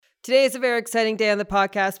Today is a very exciting day on the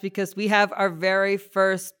podcast because we have our very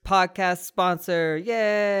first podcast sponsor.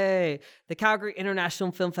 Yay! The Calgary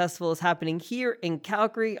International Film Festival is happening here in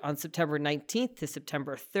Calgary on September 19th to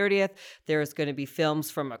September 30th. There is going to be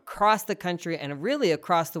films from across the country and really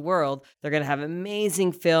across the world. They're going to have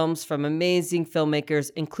amazing films from amazing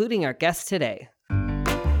filmmakers, including our guest today.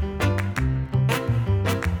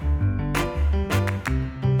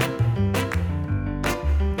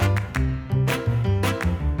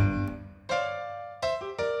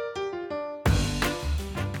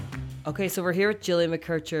 Okay, so we're here with Gillian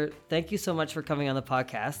McKercher. Thank you so much for coming on the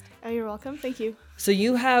podcast. Oh, you're welcome. Thank you. So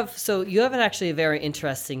you have actually a very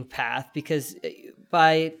interesting path because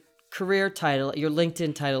by career title, your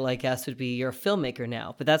LinkedIn title, I guess, would be you're a filmmaker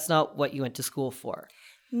now, but that's not what you went to school for.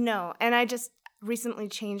 No, and I just recently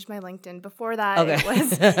changed my LinkedIn. Before that,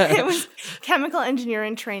 okay. it was chemical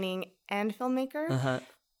engineering training and filmmaker. Uh-huh.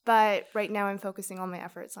 But right now I'm focusing all my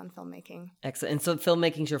efforts on filmmaking. Excellent. And so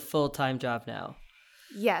filmmaking's your full-time job now?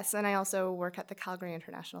 Yes, and I also work at the Calgary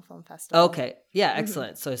International Film Festival. Okay. Yeah,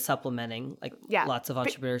 excellent. So supplementing, like lots of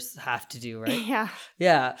entrepreneurs have to do, right? Yeah.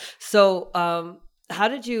 Yeah. So how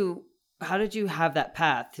did you have that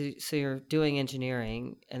path? So you're doing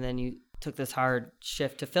engineering and then you took this hard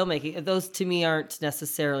shift to filmmaking. Those to me aren't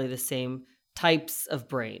necessarily the same types of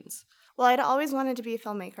brains. Well, I'd always wanted to be a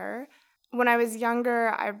filmmaker. When I was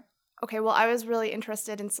younger, I was really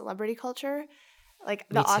interested in celebrity culture. Like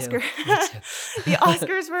the the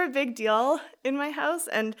Oscars were a big deal in my house,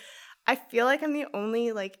 and I feel like I'm the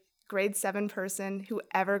only grade 7 person who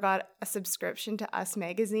ever got a subscription to Us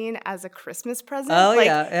magazine as a Christmas present. Oh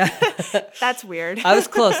yeah. That's weird. I was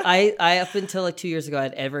close. I up until 2 years ago I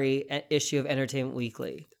had every issue of Entertainment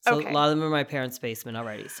Weekly. So a lot of them are in my parents' basement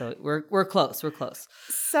already. So we're close. We're close.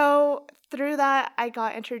 So through that, I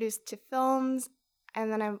got introduced to films. And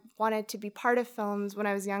then I wanted to be part of films when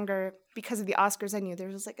I was younger. Because of the Oscars, I knew there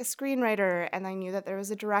was a screenwriter, and I knew that there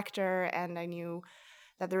was a director, and I knew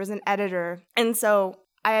that there was an editor. And so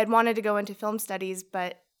I had wanted to go into film studies,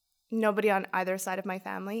 but nobody on either side of my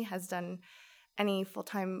family has done any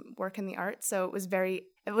full-time work in the arts. So it was very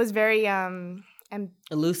elusive.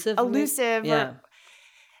 Yeah.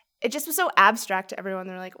 It just was so abstract to everyone.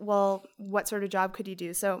 They're like, well, what sort of job could you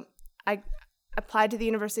do? So I applied to the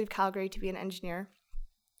University of Calgary to be an engineer.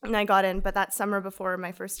 And I got in, but that summer before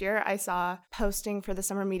my first year, I saw posting for the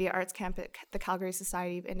Summer Media Arts Camp at the Calgary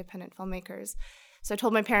Society of Independent Filmmakers. So I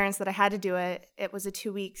told my parents that I had to do it. It was a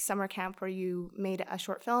 2-week summer camp where you made a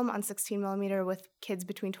short film on 16 millimeter with kids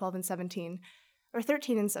between 12 and 17, or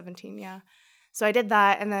 13 and 17, yeah. So I did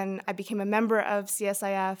that, and then I became a member of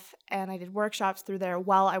CSIF, and I did workshops through there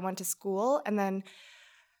while I went to school, and then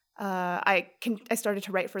I started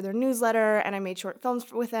to write for their newsletter, and I made short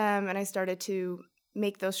films with them, and I started to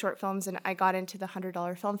make those short films, and I got into the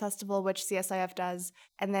 $100 Film Festival, which CSIF does,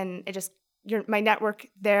 and then my network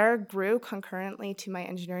there grew concurrently to my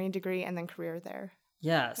engineering degree and then career there.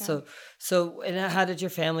 Yeah. So and how did your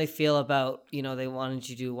family feel about, they wanted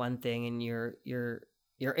you to do one thing and your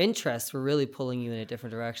interests were really pulling you in a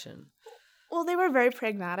different direction? Well, they were very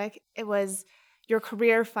pragmatic. It was your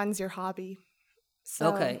career funds your hobby.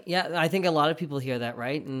 So, okay. Yeah. I think a lot of people hear that,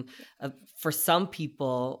 right? And for some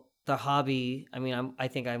people, the hobby, I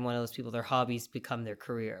think I'm one of those people, their hobbies become their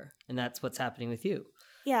career. And that's what's happening with you.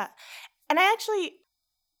 Yeah. And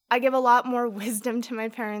I give a lot more wisdom to my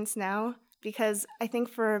parents now, because I think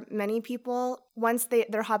for many people, once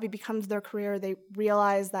their hobby becomes their career, they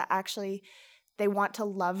realize that actually they want to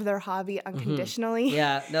love their hobby unconditionally. Mm-hmm.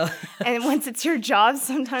 Yeah, no. And once it's your job,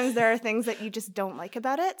 sometimes there are things that you just don't like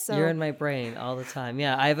about it. So you're in my brain all the time.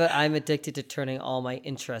 Yeah, I'm addicted to turning all my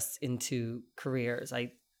interests into careers.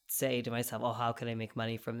 I say to myself, oh, how can I make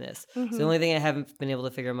money from this? Mm-hmm. So the only thing I haven't been able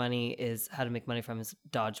to figure money is how to make money from is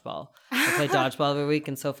dodgeball. I play dodgeball every week,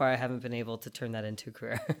 and so far I haven't been able to turn that into a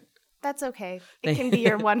career. That's okay. It can be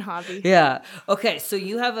your one hobby. Yeah. Okay. So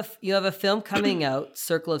you have a film coming out,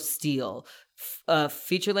 Circle of Steel,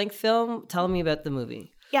 feature-length film. Tell me about the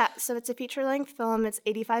movie. Yeah, so it's a feature-length film. It's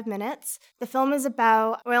 85 minutes. The film is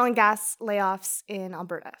about oil and gas layoffs in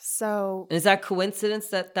Alberta. So, and is that coincidence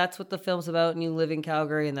that that's what the film's about and you live in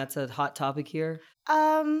Calgary and that's a hot topic here?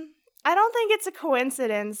 I don't think it's a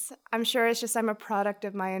coincidence. I'm sure it's just I'm a product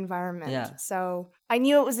of my environment. Yeah. So I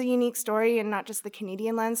knew it was a unique story, and not just the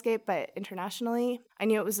Canadian landscape, but internationally. I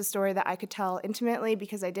knew it was a story that I could tell intimately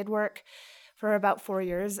because I did work for about 4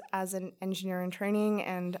 years as an engineer in training,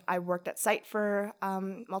 and I worked at site for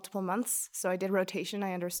multiple months. So I did rotation.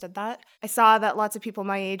 I understood that. I saw that lots of people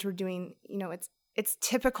my age were doing, it's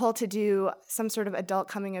typical to do some sort of adult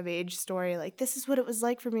coming of age story. Like, this is what it was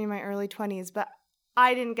like for me in my early 20s. But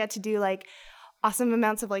I didn't get to do awesome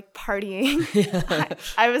amounts of like partying. Yeah.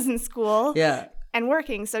 I was in school Yeah. and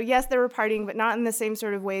working. So yes, there were partying, but not in the same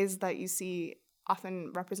sort of ways that you see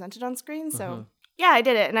often represented on screen. So yeah, I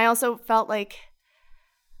did it. And I also felt like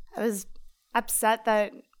I was upset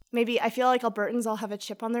that maybe I feel like Albertans all have a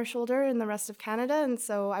chip on their shoulder in the rest of Canada. And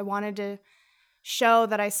so I wanted to show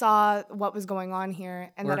that I saw what was going on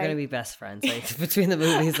here. And we're going to be best friends, like between the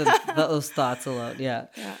movies and those thoughts alone. Yeah.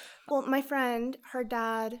 Yeah. Well, my friend, her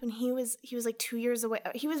dad, when he was like 2 years away,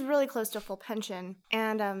 he was really close to a full pension,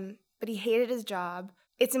 and but he hated his job.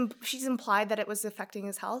 She's implied that it was affecting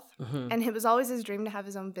his health, and it was always his dream to have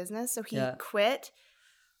his own business. So he quit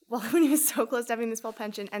when he was so close to having this full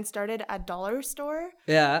pension and started a dollar store.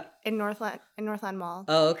 Yeah. In Northland Mall.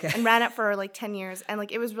 Oh, okay. And ran it for like 10 years, and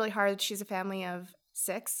like it was really hard. She's a family of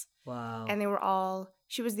 6. Wow. And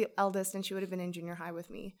she was the eldest, and she would have been in junior high with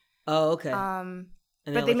me. Oh, okay.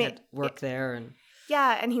 And but they made work there, and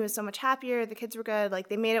and he was so much happier. The kids were good. Like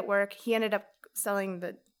they made it work. He ended up selling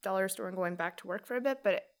the dollar store and going back to work for a bit,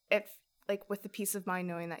 but it like with the peace of mind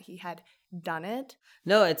knowing that he had done it.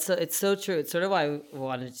 No, it's so true. It's sort of why I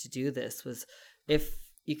wanted to do this, was if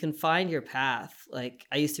you can find your path. Like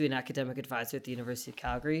I used to be an academic advisor at the University of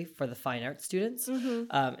Calgary for the fine arts students.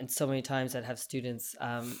 And so many times I'd have students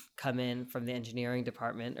come in from the engineering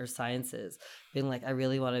department or sciences being like, I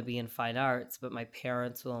really want to be in fine arts, but my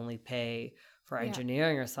parents will only pay for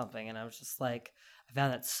engineering or something. And I was just like, I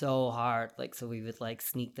found that so hard. Like, so we would like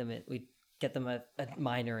sneak them in. We'd get them a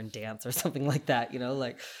minor in dance or something like that,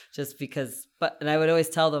 like just because, and I would always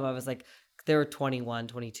tell them, I was like, they were 21,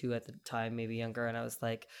 22 at the time, maybe younger. And I was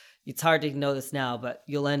like, it's hard to know this now, but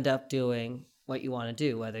you'll end up doing what you want to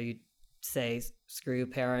do, whether you say, screw you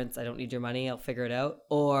parents, I don't need your money, I'll figure it out,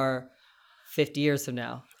 or 50 years from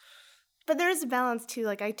now. But there is a balance too.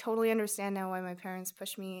 Like I totally understand now why my parents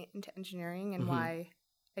pushed me into engineering and why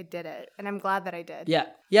I did it. And I'm glad that I did. Yeah.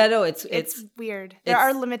 Yeah, no, it's weird. There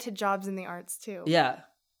are limited jobs in the arts too. Yeah.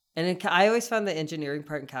 And I always found the engineering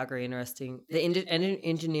part in Calgary interesting. The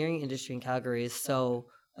engineering industry in Calgary is so,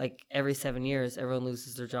 like, every 7 years, everyone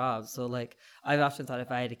loses their jobs. So, like, I've often thought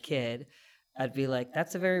if I had a kid, I'd be like,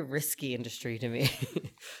 that's a very risky industry to me.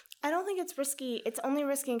 I don't think it's risky. It's only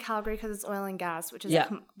risky in Calgary because it's oil and gas, which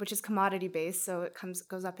is commodity based, so it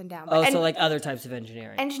goes up and down. So like other types of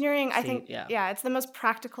engineering. Engineering, I think, it's the most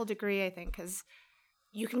practical degree, I think, because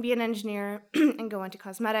you can be an engineer and go into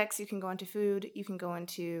cosmetics. You can go into food. You can go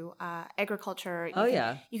into agriculture.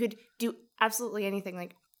 You could do absolutely anything.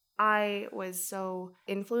 Like I was so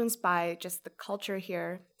influenced by just the culture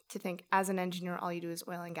here to think as an engineer, all you do is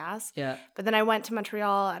oil and gas. Yeah. But then I went to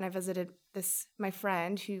Montreal and I visited my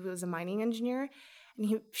friend who was a mining engineer. And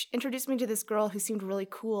he introduced me to this girl who seemed really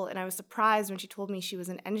cool. And I was surprised when she told me she was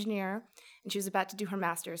an engineer and she was about to do her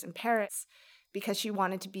master's in Paris, because she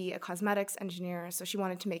wanted to be a cosmetics engineer. So she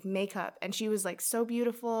wanted to make makeup. And she was like so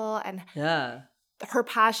beautiful. And her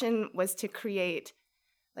passion was to create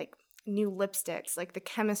like new lipsticks, like the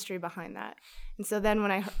chemistry behind that. And so then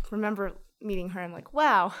when I remember meeting her, I'm like,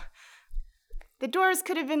 wow, the doors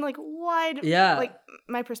could have been like wide. Yeah. Like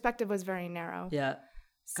my perspective was very narrow. Yeah.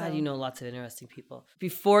 God, you know lots of interesting people.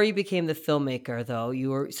 Before you became the filmmaker, though,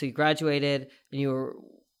 you graduated and you were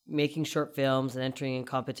making short films and entering in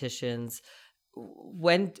competitions.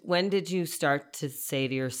 When did you start to say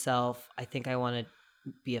to yourself, I think I want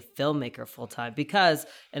to be a filmmaker full time? Because,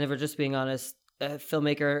 and if we're just being honest, a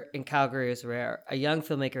filmmaker in Calgary is rare. A young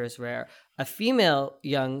filmmaker is rare. A female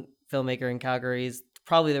young filmmaker in Calgary is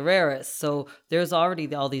probably the rarest. So there's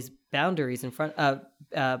already all these boundaries in front of,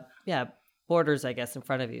 borders, I guess, in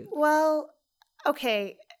front of you. Well,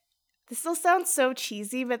 okay. This still sounds so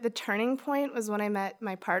cheesy, but the turning point was when I met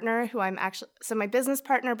my partner, who my business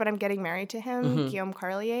partner, but I'm getting married to him, Guillaume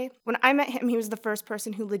Carlier. When I met him, he was the first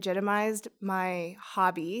person who legitimized my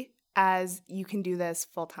hobby as you can do this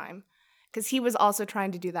full time. Because he was also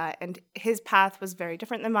trying to do that, and his path was very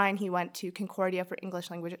different than mine. He went to Concordia for English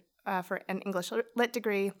language, for an English lit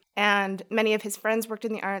degree, and many of his friends worked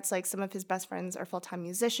in the arts. Like some of his best friends are full-time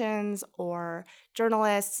musicians or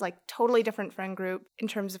journalists, like totally different friend group in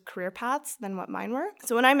terms of career paths than what mine were.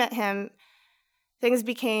 So when I met him, things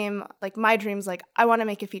became like my dreams, like I want to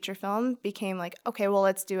make a feature film, became like, okay, well,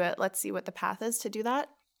 let's do it. Let's see what the path is to do that.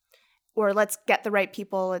 Or let's get the right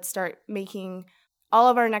people. Let's start making all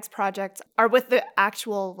of our next projects are with the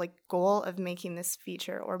actual like goal of making this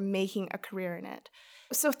feature or making a career in it.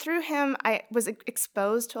 So through him, I was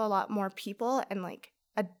exposed to a lot more people and like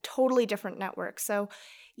a totally different network. So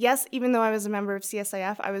yes, even though I was a member of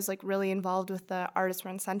CSIF, I was like really involved with the Artist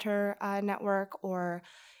Run Center network, or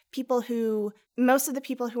most of the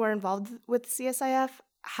people who are involved with CSIF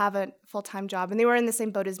have a full-time job, and they were in the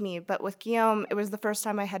same boat as me. But with Guillaume, it was the first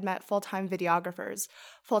time I had met full-time videographers,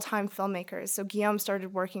 full-time filmmakers. So Guillaume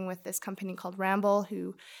started working with this company called Ramble,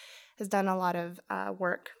 who has done a lot of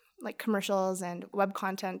work, like commercials and web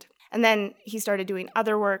content. And then he started doing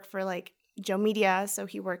other work for like Joe Media, so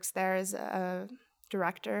he works there as a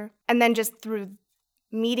director. And then just through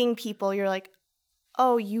meeting people, you're like,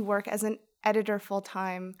 oh, you work as an editor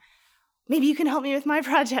full-time. Maybe you can help me with my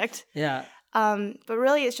project. Yeah. But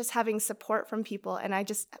really, it's just having support from people, and I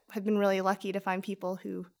just have been really lucky to find people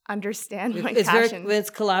who understand my passion. It's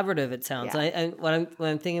collaborative. It sounds. Yeah. What I'm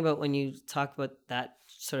thinking about when you talk about that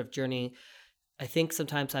sort of journey, I think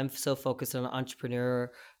sometimes I'm so focused on an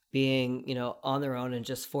entrepreneur being, on their own and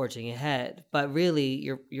just forging ahead. But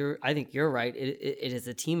really, I think you're right. It is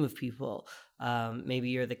a team of people. Maybe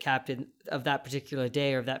you're the captain of that particular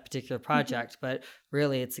day or of that particular project, but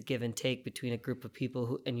really it's a give and take between a group of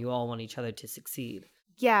people and you all want each other to succeed.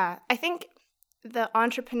 Yeah, I think the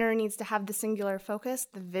entrepreneur needs to have the singular focus,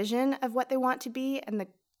 the vision of what they want to be,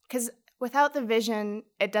 because without the vision,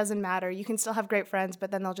 it doesn't matter. You can still have great friends,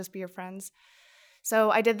 but then they'll just be your friends.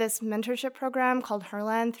 So I did this mentorship program called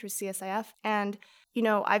Herland through CSIF, and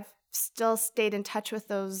I've still stayed in touch with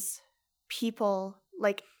those people.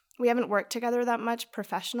 Like, we haven't worked together that much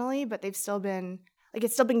professionally, but they've still been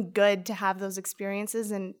it's still been good to have those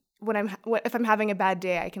experiences. And if I'm having a bad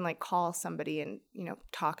day, I can call somebody and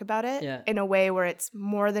talk about it in a way where it's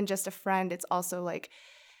more than just a friend. It's also like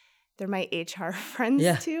they're my HR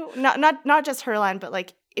friends too. Not just Herland,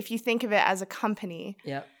 but if you think of it as a company,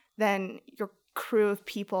 then your crew of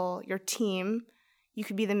people, your team, you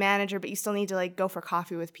could be the manager, but you still need to go for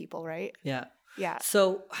coffee with people, right? Yeah. Yeah.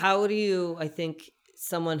 So how do you, I think,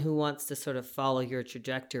 someone who wants to sort of follow your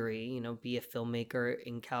trajectory, be a filmmaker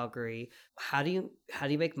in Calgary, how do you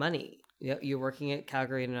make money? You're working at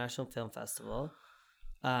Calgary International Film Festival,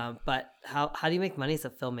 but how do you make money as a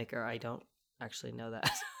filmmaker? I don't actually know that.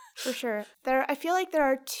 For sure. I feel like there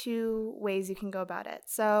are two ways you can go about it.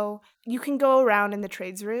 So you can go around in the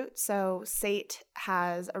trades route. So SAIT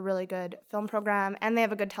has a really good film program, and they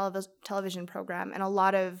have a good television program, and a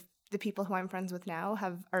lot of the people who I'm friends with now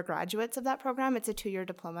are graduates of that program. It's a 2-year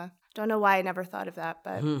diploma. Don't know why I never thought of that,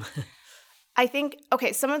 but I think,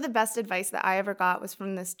 some of the best advice that I ever got was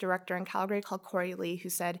from this director in Calgary called Corey Lee, who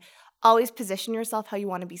said, always position yourself how you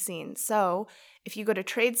want to be seen. So if you go to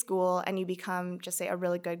trade school and you become, just say, a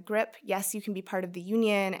really good grip, yes, you can be part of the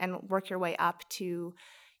union and work your way up to,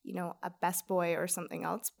 a best boy or something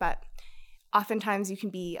else, but oftentimes you can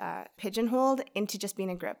be pigeonholed into just being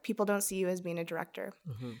a grip. People don't see you as being a director.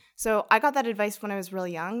 Mm-hmm. So I got that advice when I was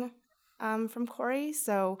really young from Corey.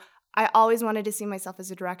 So I always wanted to see myself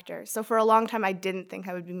as a director. So for a long time, I didn't think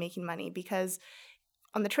I would be making money, because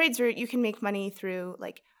on the trades route, you can make money through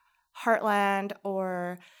Heartland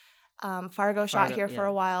or Fargo shot here for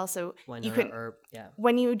a while. So you can,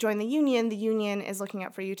 when you join the union is looking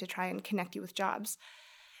out for you to try and connect you with jobs.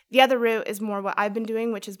 The other route is more what I've been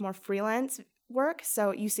doing, which is more freelance work.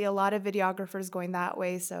 So you see a lot of videographers going that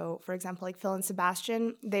way. So for example, Phil and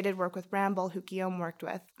Sebastian, they did work with Ramble, who Guillaume worked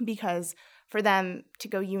with, because for them to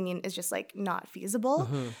go union is just not feasible.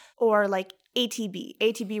 Mm-hmm. Or ATB.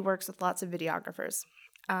 ATB works with lots of videographers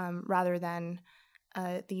rather than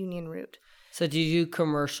the union route. So do you do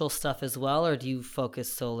commercial stuff as well, or do you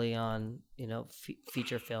focus solely on,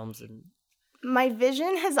 feature films? And my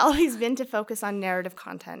vision has always been to focus on narrative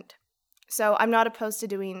content. So I'm not opposed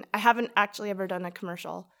to I haven't actually ever done a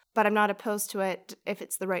commercial, but I'm not opposed to it if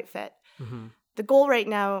it's the right fit. Mm-hmm. The goal right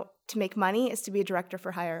now to make money is to be a director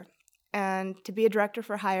for hire. And to be a director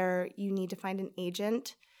for hire, you need to find an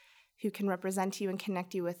agent who can represent you and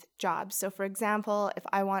connect you with jobs. So for example, if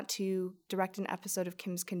I want to direct an episode of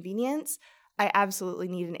Kim's Convenience, I absolutely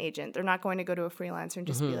need an agent. They're not going to go to a freelancer and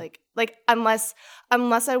just be unless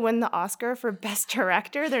I win the Oscar for best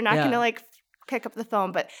director, they're not going to pick up the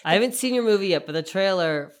phone. But I haven't seen your movie yet, but the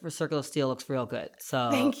trailer for Circle of Steel looks real good. So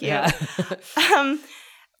thank you. Yeah.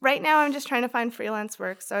 Right now, I'm just trying to find freelance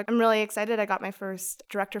work. So I'm really excited. I got my first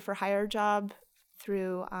director for hire job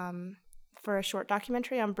through for a short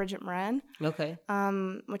documentary on Bridget Moran. Okay.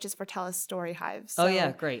 Which is for TELUS Story Hive. So, oh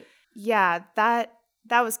yeah, great. Yeah, that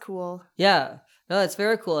was cool. Yeah, no, that's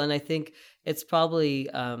very cool, and I think it's probably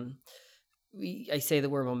I say the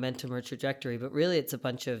word momentum or trajectory, but really it's a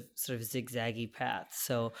bunch of sort of zigzaggy paths.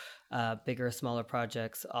 So bigger, smaller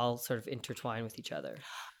projects all sort of intertwine with each other.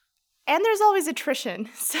 And there's always attrition.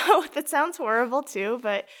 So that sounds horrible too,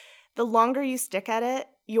 but the longer you stick at it,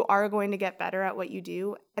 you are going to get better at what you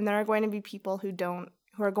do. And there are going to be people who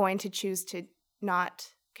are going to choose to not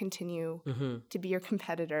continue to be your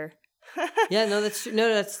competitor. Yeah, no, that's true.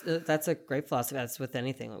 No, that's a great philosophy. That's with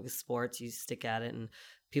anything. Like with sports, you stick at it and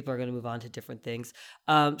people are going to move on to different things.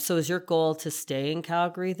 So is your goal to stay in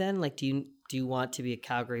Calgary then? Like, do you want to be a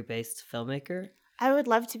Calgary-based filmmaker? I would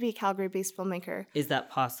love to be a Calgary-based filmmaker. Is that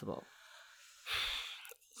possible?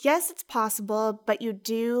 Yes, it's possible, but you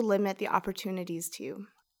do limit the opportunities to.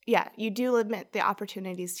 Yeah, you do limit the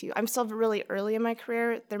opportunities to. I'm still really early in my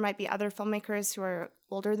career. There might be other filmmakers who are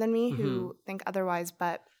older than me who think otherwise,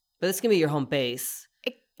 but this can be your home base.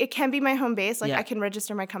 It can be my home base. Like Yeah. I can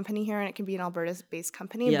register my company here and it can be an Alberta-based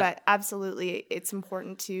company, but absolutely it's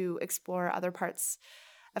important to explore other parts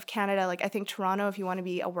of Canada. Like I think Toronto, if you want to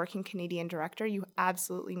be a working Canadian director, you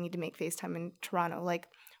absolutely need to make FaceTime in Toronto. Like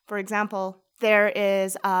for example, there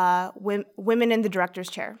is women in the director's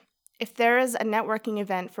chair. If there is a networking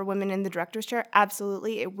event for women in the director's chair,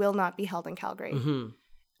 absolutely it will not be held in Calgary.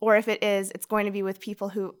 Or if it is, it's going to be with people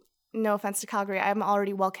who, no offense to Calgary, I'm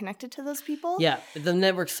already well connected to those people. Yeah, the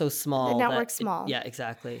network's so small. The network's small. Yeah,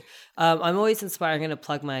 exactly. I'm always inspired. I'm going to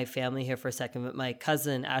plug my family here for a second, but my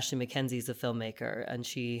cousin, Ashley McKenzie, is a filmmaker, and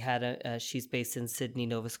she's based in Sydney,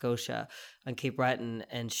 Nova Scotia on Cape Breton,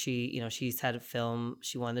 and she's had a film.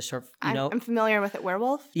 She won the short, I'm familiar with it,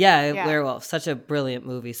 Werewolf. Yeah, Werewolf. Such a brilliant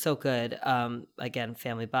movie. So good. Again,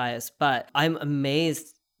 family bias, but I'm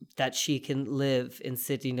amazed that she can live in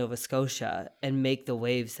Sydney, Nova Scotia, and make the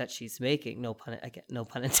waves that she's making. No pun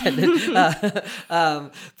intended.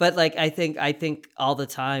 But like, I think all the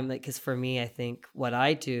time, like, because for me, I think what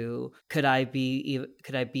I do, could I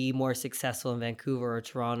be more successful in Vancouver or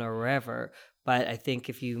Toronto or wherever? But I think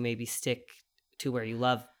if you maybe stick to where you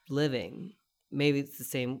love living, maybe it's the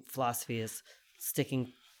same philosophy as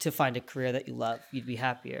sticking to find a career that you love. You'd be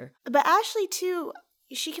happier. But Ashley too,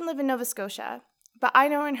 she can live in Nova Scotia. But I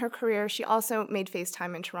know in her career, she also made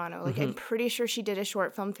FaceTime in Toronto. Like, I'm pretty sure she did a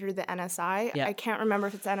short film through the NSI. Yeah. I can't remember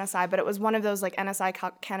if it's NSI, but it was one of those, like,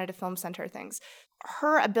 NSI Canada Film Center things.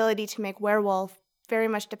 Her ability to make Werewolf very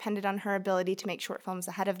much depended on her ability to make short films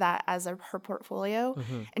ahead of that as her portfolio.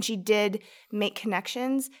 And she did make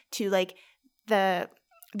connections to, like, the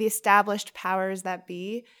established powers that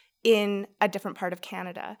be in a different part of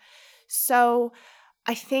Canada. So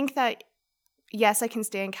I think that yes, I can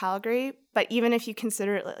stay in Calgary, but even if you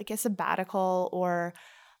consider it like a sabbatical or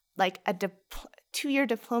like a 2-year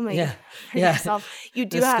diploma for yourself, you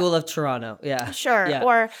do the School of Toronto. Yeah. Sure. Yeah.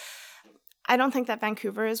 Or I don't think that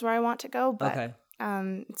Vancouver is where I want to go, but okay.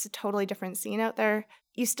 It's a totally different scene out there.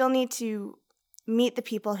 You still need to meet the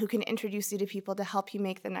people who can introduce you to people to help you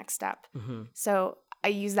make the next step. So I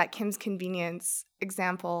use that Kim's Convenience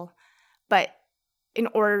example, but in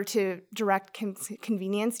order to direct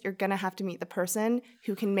Convenience, you're going to have to meet the person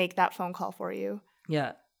who can make that phone call for you.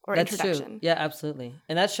 Yeah. Or that's introduction. True. Yeah, absolutely.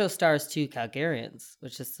 And that show stars 2 Calgarians,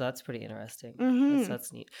 that's pretty interesting.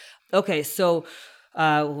 That's neat. Okay, so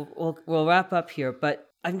we'll wrap up here, but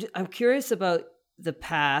I'm curious about the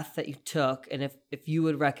path that you took and if you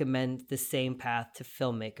would recommend the same path to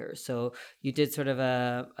filmmakers. So you did sort of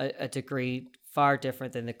a degree far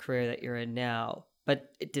different than the career that you're in now.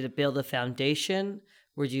 But did it build a foundation?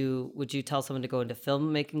 Would you tell someone to go into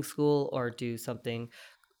filmmaking school or do something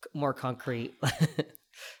more concrete?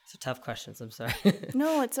 These are tough questions. I'm sorry.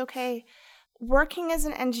 No, it's okay. Working as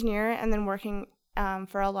an engineer and then working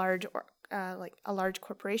for a large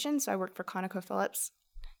corporation. So I worked for ConocoPhillips.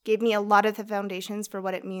 Gave me a lot of the foundations for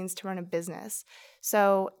what it means to run a business.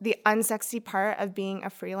 So the unsexy part of being a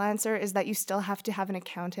freelancer is that you still have to have an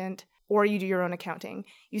accountant or you do your own accounting.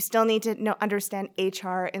 You still need to understand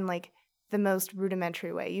HR in like the most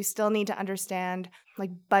rudimentary way. You still need to understand like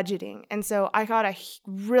budgeting. And so I got a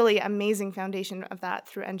really amazing foundation of that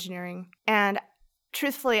through engineering. And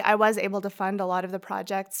truthfully, I was able to fund a lot of the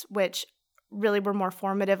projects, which really were more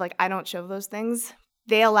formative. Like I don't show those things.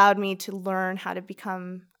 They allowed me to learn how to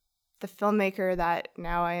become the filmmaker that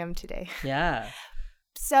now I am today. Yeah.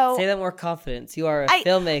 So say that more confidence. You are a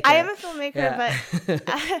filmmaker. I am a filmmaker,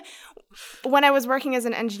 but when I was working as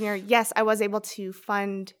an engineer, yes, I was able to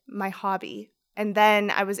fund my hobby. And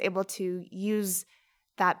then I was able to use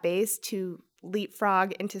that base to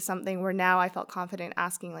leapfrog into something where now I felt confident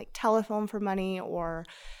asking like Telefilm for money or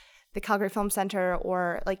the Calgary Film Center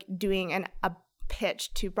or like doing a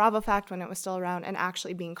pitch to Bravo Fact when it was still around and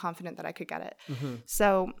actually being confident that I could get it.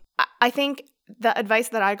 So I think the advice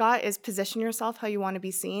that I got is position yourself how you want to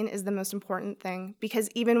be seen is the most important thing, because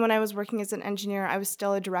even when I was working as an engineer, I was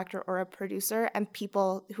still a director or a producer, and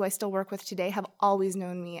people who I still work with today have always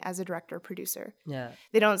known me as a director or producer. Yeah.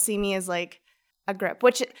 They don't see me as like a grip,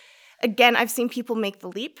 which again, I've seen people make the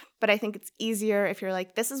leap, but I think it's easier if you're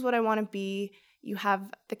like, this is what I want to be. You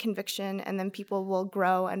have the conviction and then people will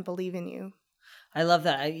grow and believe in you. I love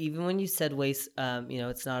that. Even when you said waste,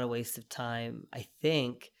 it's not a waste of time. I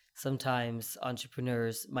think sometimes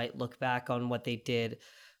entrepreneurs might look back on what they did,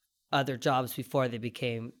 other jobs before they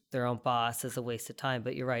became their own boss, as a waste of time.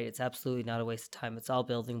 But you're right. It's absolutely not a waste of time. It's all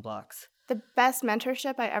building blocks. The best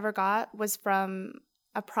mentorship I ever got was from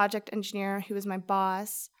a project engineer who was my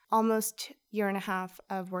boss, almost year and a half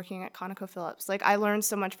of working at ConocoPhillips. Like, I learned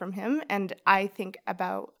so much from him, and I think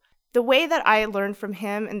about the way that I learned from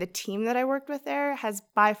him and the team that I worked with there has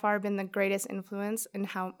by far been the greatest influence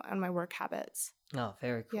on my work habits. Oh,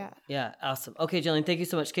 very cool. Yeah, awesome. Okay, Gillian, thank you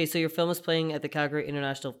so much. Okay, so your film is playing at the Calgary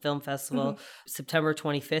International Film Festival, September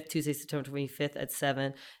 25th, Tuesday, September 25th at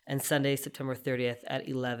 7, and Sunday, September 30th at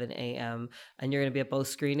 11 a.m. And you're going to be at both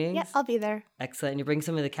screenings? Yeah, I'll be there. Excellent. And you bring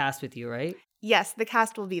some of the cast with you, right? Yes, the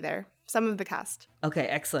cast will be there. Some of the cast. Okay,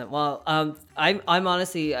 excellent. Well, I'm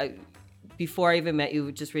honestly... before I even met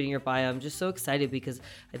you, just reading your bio, I'm just so excited because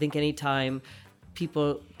I think anytime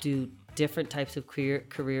people do different types of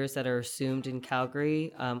careers that are assumed in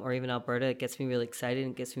Calgary or even Alberta, it gets me really excited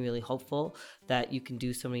and gets me really hopeful that you can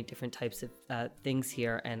do so many different types of things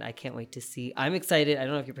here. And I can't wait to see. I'm excited. I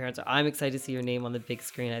don't know if your parents are. I'm excited to see your name on the big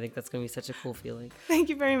screen. I think that's going to be such a cool feeling. Thank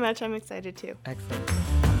you very much. I'm excited too. Excellent.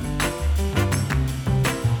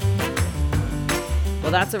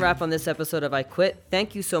 Well, that's a wrap on this episode of I Quit.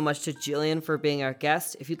 Thank you so much to Gillian for being our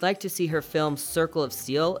guest. If you'd like to see her film Circle of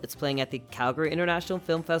Steel, it's playing at the Calgary International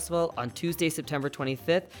Film Festival on Tuesday, September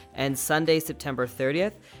 25th and Sunday, September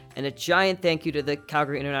 30th. And a giant thank you to the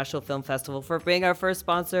Calgary International Film Festival for being our first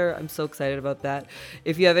sponsor. I'm so excited about that.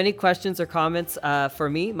 If you have any questions or comments for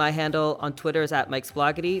me, my handle on Twitter is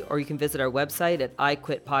 @Mike'sBloggity, or you can visit our website at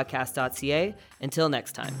iquitpodcast.ca. Until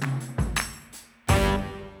next time.